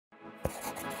So,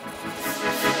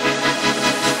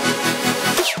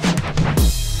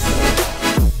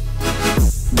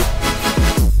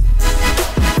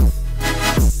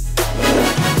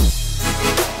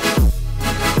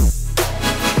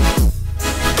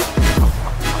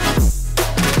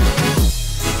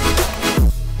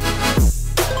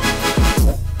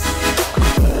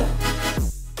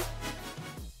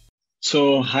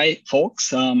 hi,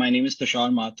 folks. My name is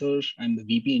Tushar Mathur. I'm the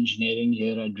VP Engineering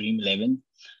here at Dream11.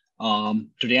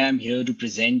 Today, I'm here to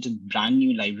present a brand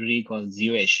new library called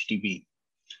ZIO HTTP.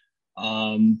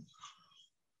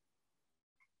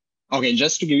 Okay,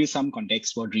 just to give you some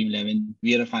context about Dream11,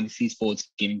 we are a fantasy sports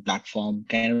gaming platform,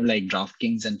 kind of like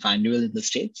DraftKings and FanDuel in the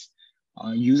States.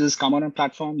 Users come on a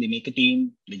platform, they make a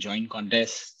team, they join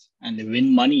contests, and they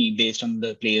win money based on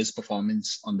the player's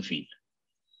performance on the field.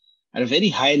 At a very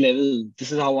high level,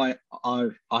 this is how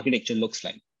our architecture looks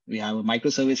like. We have a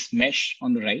microservice mesh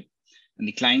on the right and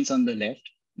the clients on the left.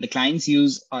 The clients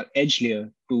use our edge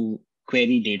layer to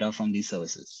query data from these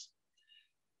services.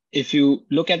 If you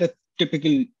look at a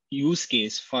typical use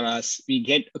case for us, we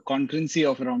get a concurrency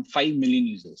of around 5 million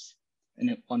users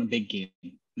on a big game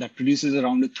that produces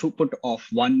around a throughput of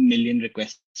 1 million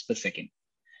requests per second.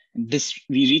 And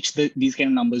we reach these kind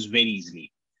of numbers very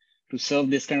easily. To serve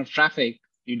this kind of traffic,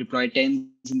 you deploy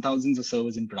tens and thousands of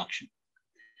servers in production.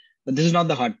 But this is not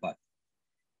the hard part.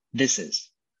 This is.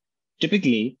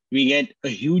 Typically, we get a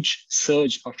huge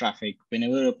surge of traffic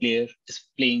whenever a player is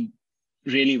playing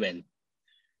really well.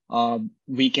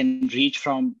 We can reach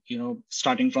from,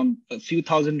 starting from a few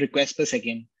thousand requests per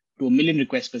second to 1 million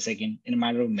requests per second in a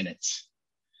matter of minutes.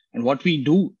 And what we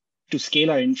do to scale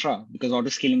our infra, because auto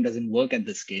scaling doesn't work at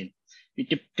this scale, we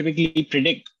typically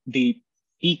predict the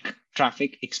peak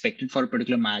traffic expected for a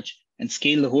particular match and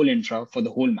scale the whole infra for the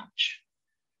whole match.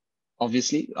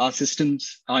 Obviously, our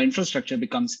infrastructure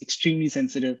becomes extremely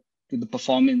sensitive to the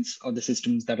performance of the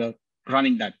systems that are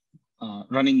running on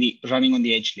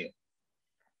the edge layer.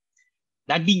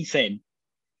 That being said,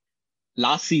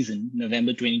 last season,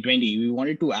 November 2020, we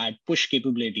wanted to add push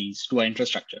capabilities to our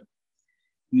infrastructure,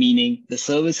 meaning the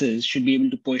services should be able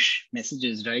to push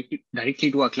messages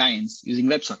directly to our clients using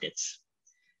WebSockets.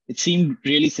 It seemed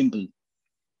really simple.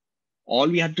 All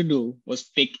we had to do was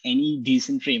pick any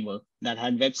decent framework that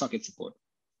had WebSocket support.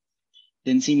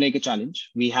 Didn't seem like a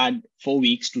challenge. We had 4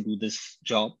 weeks to do this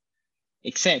job,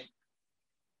 except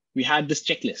we had this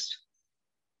checklist.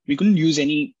 We couldn't use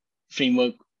any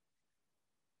framework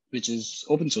which is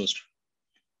open sourced.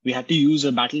 We had to use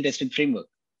a battle-tested framework.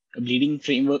 A bleeding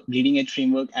edge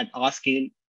framework at our scale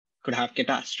could have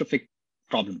catastrophic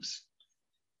problems.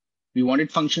 We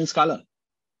wanted functional Scala.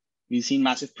 We've seen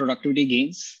massive productivity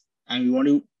gains, and we want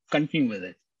to continue with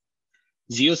it.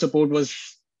 ZIO support was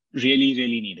really,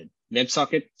 really needed.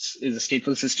 WebSockets is a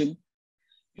stateful system.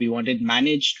 We wanted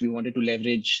managed. We wanted to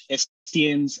leverage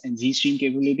STMs and ZStream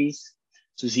capabilities.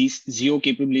 So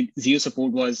ZIO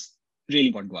support was really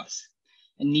important to us.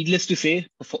 And needless to say,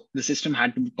 the system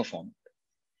had to be performed.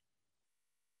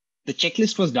 The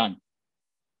checklist was done,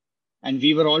 and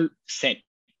we were all set.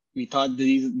 We thought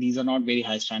these are not very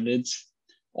high standards.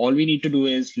 All we need to do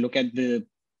is look at the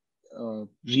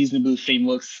reasonable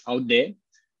frameworks out there,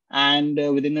 and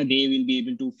within a day, we'll be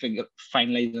able to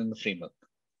finalize on the framework.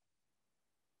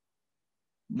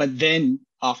 But then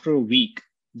after a week,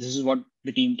 this is what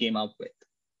the team came up with.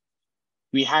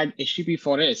 We had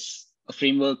HTTP4S, a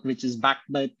framework which is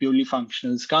backed by purely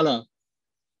functional Scala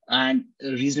and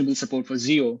reasonable support for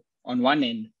ZIO on one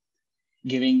end,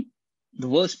 giving the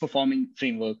worst performing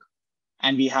framework.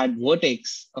 And we had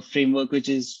Vert.x, a framework which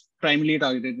is primarily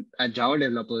targeted at Java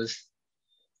developers,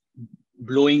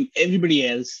 blowing everybody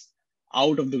else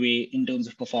out of the way in terms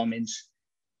of performance.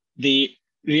 They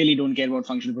really don't care about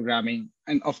functional programming.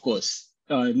 And of course,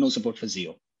 no support for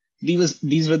ZIO.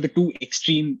 These were the two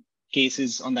extreme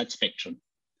cases on that spectrum.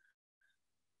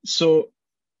 So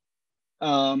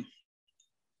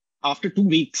after 2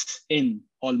 weeks in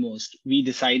almost, we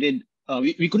decided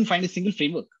we couldn't find a single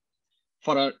framework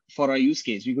for our use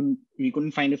case. We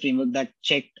couldn't find a framework that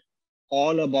checked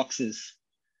all our boxes,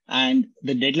 and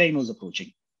the deadline was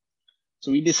approaching.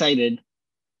 So we decided,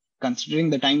 considering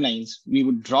the timelines, we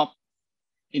would drop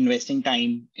investing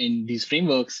time in these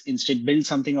frameworks, instead build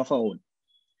something of our own.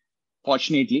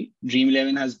 Fortunately,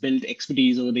 Dream11 has built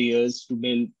expertise over the years to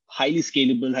build highly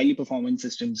scalable, highly performant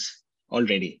systems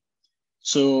already.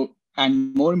 So,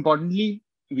 and more importantly,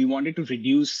 we wanted to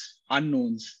reduce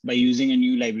unknowns by using a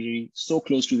new library so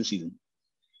close to the season.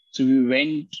 So we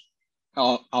went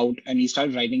out and we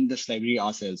started writing this library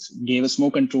ourselves. It gave us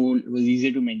more control. It was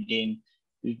easier to maintain.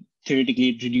 Theoretically,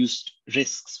 it reduced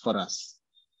risks for us.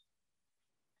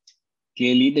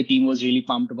 Clearly, the team was really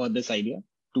pumped about this idea.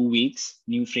 2 weeks,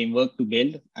 new framework to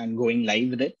build and going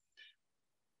live with it.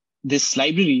 This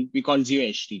library we call ZIO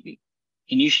HTTP.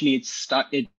 Initially,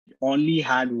 it only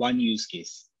had one use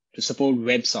case to support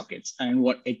WebSockets, and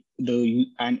it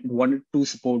wanted to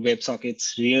support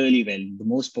WebSockets really well, the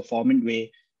most performant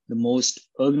way, the most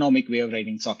ergonomic way of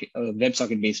writing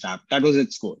WebSocket-based app. That was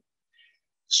its goal.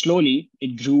 Slowly,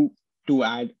 it grew to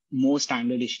add more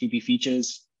standard HTTP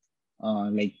features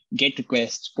like GET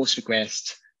requests, POST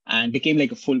requests, and became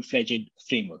like a full-fledged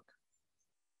framework.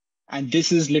 And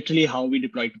this is literally how we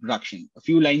deployed to production. A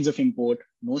few lines of import,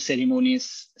 no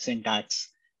ceremonious syntax.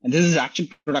 And this is actual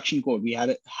production code. We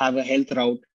have a health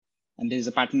route, and there's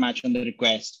a pattern match on the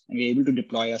request, and we're able to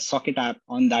deploy a socket app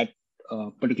on that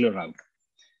particular route.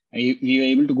 And we were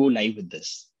able to go live with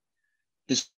this.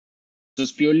 This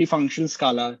was purely functional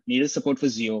Scala, needed support for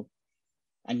ZIO.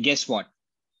 And guess what?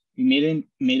 We made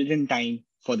it in time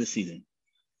for the season.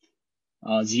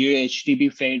 ZIO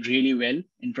HTTP fared really well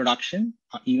in production,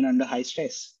 even under high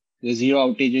stress. There were zero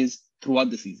outages throughout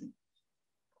the season.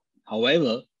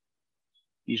 However,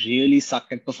 we really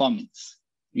sucked at performance.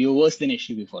 We were worse than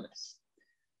HTTP for us.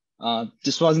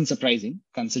 This wasn't surprising,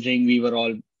 considering we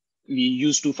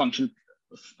used to functional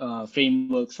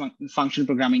frameworks, functional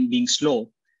programming being slow.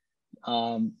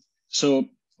 So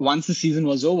once the season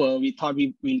was over, we thought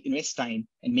we'll invest time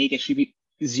and make ZIO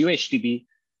HTTP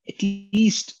at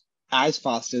least as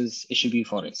fast as HTTP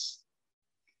for us.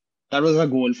 That was our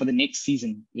goal for the next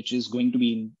season, which is going to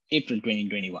be in April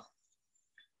 2021.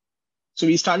 So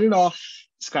we started off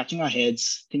scratching our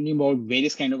heads, thinking about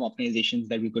various kind of optimizations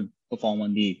that we could perform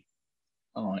on the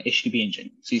HTTP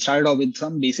engine. So we started off with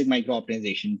some basic micro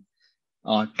optimization,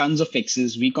 tons of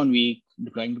fixes, week on week,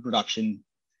 deploying to production.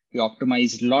 We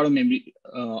optimized a lot of memory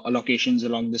allocations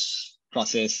along this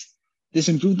process. This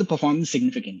improved the performance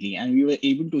significantly, and we were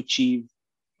able to achieve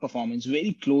performance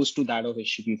very close to that of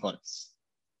HTTP for us.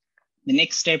 The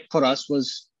next step for us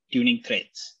was tuning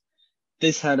threads.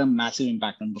 This had a massive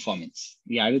impact on performance.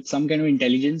 We added some kind of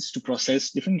intelligence to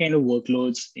process different kind of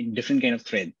workloads in different kind of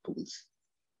thread pools.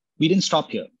 We didn't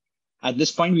stop here. At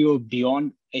this point, we were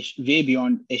way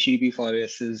beyond HTTP for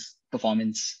us's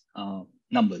performance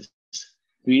numbers.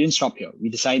 We didn't stop here. We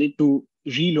decided to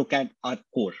relook at our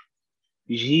core.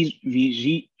 We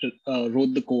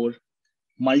rewrote the core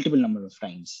multiple number of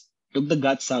times, took the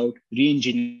guts out,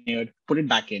 re-engineered, put it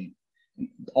back in.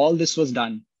 All this was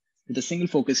done with a single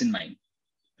focus in mind,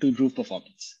 to improve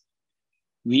performance.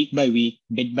 Week by week,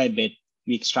 bit by bit,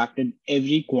 we extracted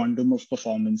every quantum of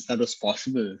performance that was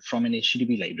possible from an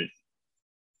HTTP library.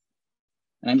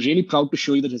 And I'm really proud to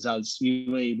show you the results we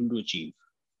were able to achieve.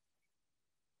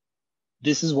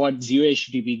 This is what ZIO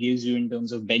HTTP gives you in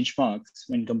terms of benchmarks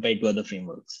when compared to other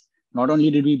frameworks. Not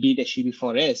only did we beat HTTP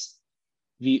 4S,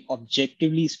 we,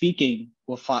 objectively speaking,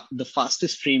 were the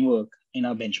fastest framework in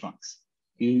our benchmarks.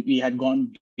 We had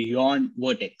gone beyond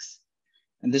Vert.x,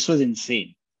 and this was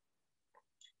insane.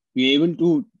 We were able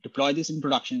to deploy this in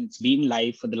production. It's been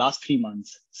live for the last 3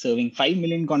 months, serving 5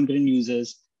 million concurrent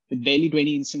users with barely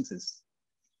 20 instances.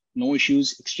 No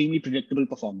issues, extremely predictable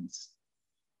performance.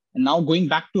 And now going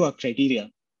back to our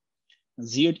criteria,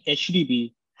 ZIO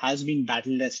HTTP has been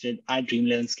battle tested at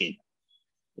Dream11 scale.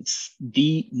 It's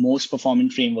the most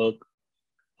performant framework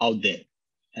out there. It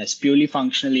has purely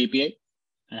functional API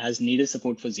and has native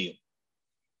support for ZIO.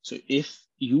 So if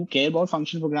you care about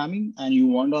functional programming and you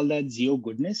want all that ZIO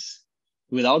goodness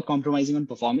without compromising on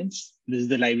performance, this is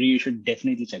the library you should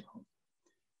definitely check out.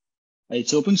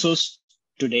 It's open source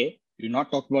today. We've not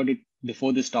talked about it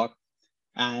before this talk.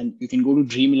 And you can go to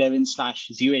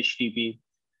Dream11/ZIO HTTP.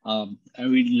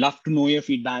 And we'd love to know your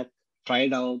feedback. Try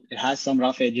it out. It has some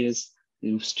rough edges.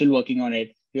 We're still working on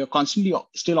it. We are constantly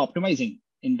still optimizing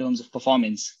in terms of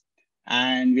performance.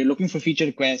 And we're looking for feature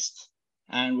requests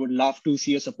and would love to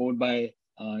see your support by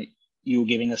you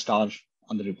giving a star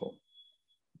on the repo.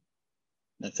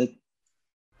 That's it.